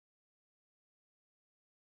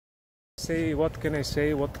say? What can I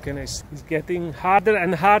say? What can I say? It's getting harder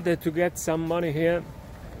and harder to get some money here.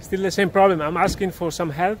 Still the same problem. I'm asking for some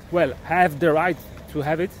help. Well, I have the right to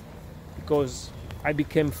have it because I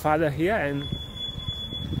became father here, and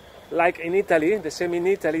like in Italy, the same in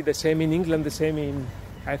Italy, the same in England, the same in,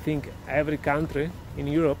 I think, every country in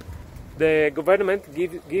Europe. The government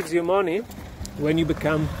gives you money when you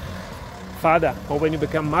become father or when you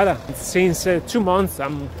become mother. Since 2 months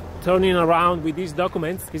I'm turning around with these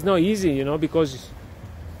documents. It's not easy, you know, because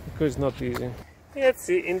it's not easy. Let's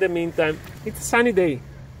see, in the meantime, it's a sunny day.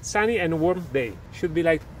 Sunny and warm day. Should be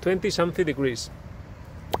like 20-something degrees.